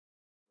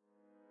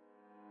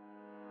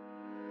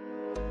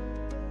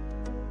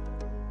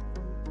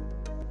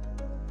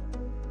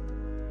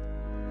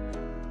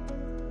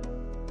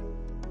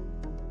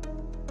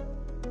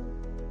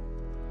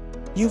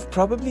You've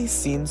probably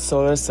seen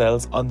solar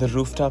cells on the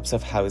rooftops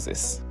of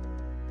houses.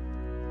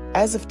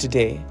 As of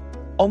today,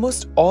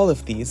 almost all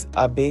of these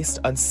are based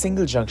on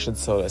single-junction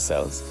solar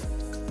cells,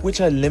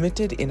 which are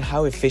limited in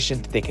how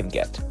efficient they can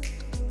get.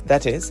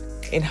 That is,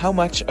 in how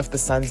much of the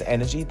sun's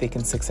energy they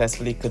can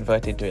successfully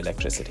convert into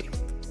electricity.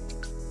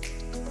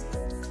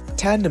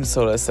 Tandem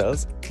solar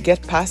cells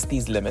get past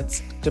these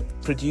limits to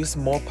produce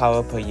more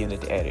power per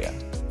unit area.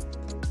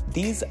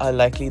 These are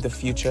likely the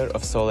future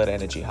of solar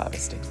energy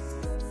harvesting.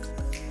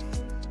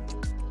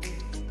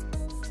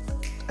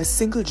 A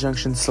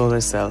single-junction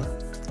solar cell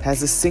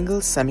has a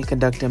single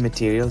semiconductor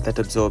material that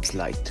absorbs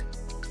light.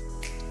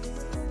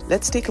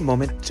 Let's take a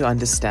moment to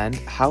understand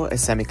how a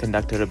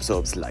semiconductor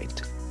absorbs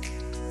light.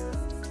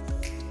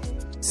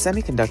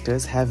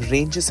 Semiconductors have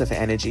ranges of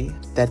energy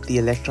that the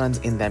electrons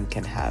in them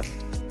can have.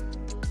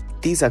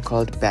 These are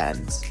called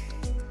bands.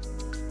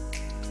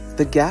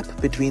 The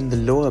gap between the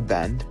lower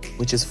band,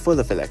 which is full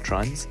of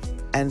electrons,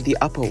 and the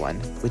upper one,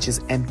 which is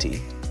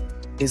empty,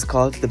 is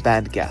called the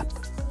band gap.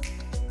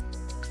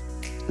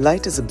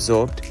 Light is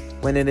absorbed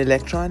when an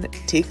electron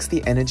takes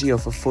the energy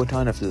of a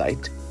photon of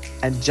light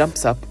and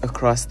jumps up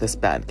across this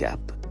band gap.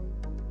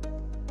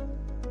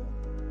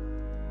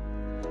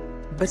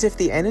 But if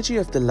the energy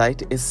of the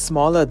light is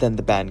smaller than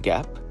the band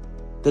gap,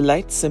 the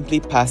light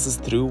simply passes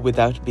through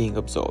without being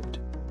absorbed.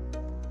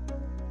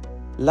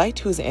 Light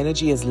whose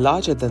energy is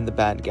larger than the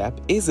band gap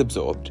is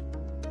absorbed,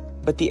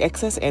 but the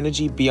excess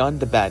energy beyond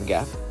the band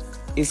gap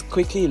is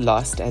quickly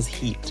lost as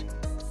heat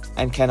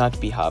and cannot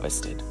be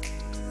harvested.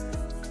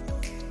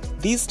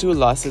 These two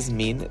losses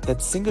mean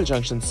that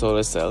single-junction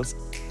solar cells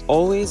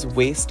always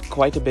waste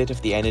quite a bit of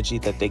the energy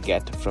that they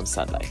get from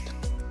sunlight.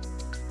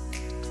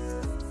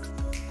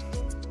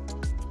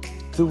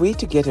 The way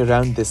to get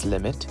around this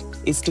limit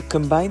is to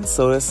combine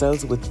solar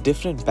cells with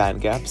different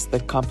band gaps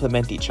that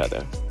complement each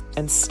other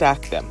and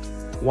stack them,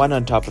 one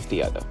on top of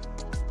the other.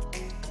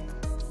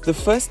 The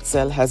first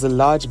cell has a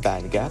large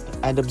band gap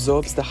and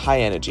absorbs the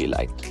high-energy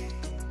light.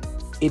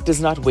 It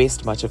does not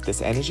waste much of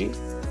this energy,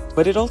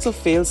 but it also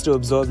fails to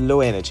absorb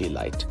low-energy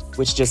light,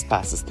 which just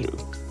passes through.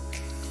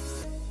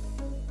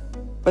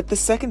 But the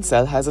second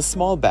cell has a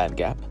small band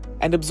gap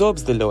and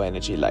absorbs the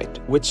low-energy light,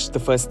 which the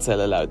first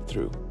cell allowed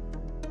through.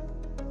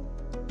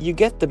 You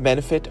get the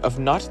benefit of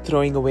not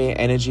throwing away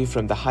energy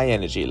from the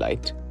high-energy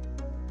light,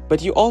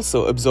 but you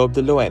also absorb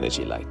the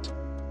low-energy light.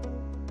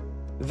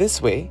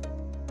 This way,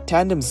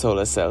 tandem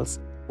solar cells,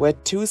 where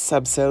two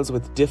subcells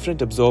with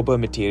different absorber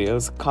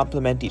materials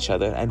complement each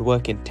other and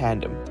work in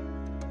tandem,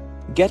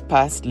 get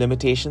past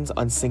limitations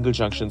on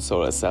single-junction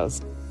solar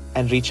cells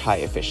and reach high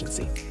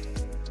efficiency.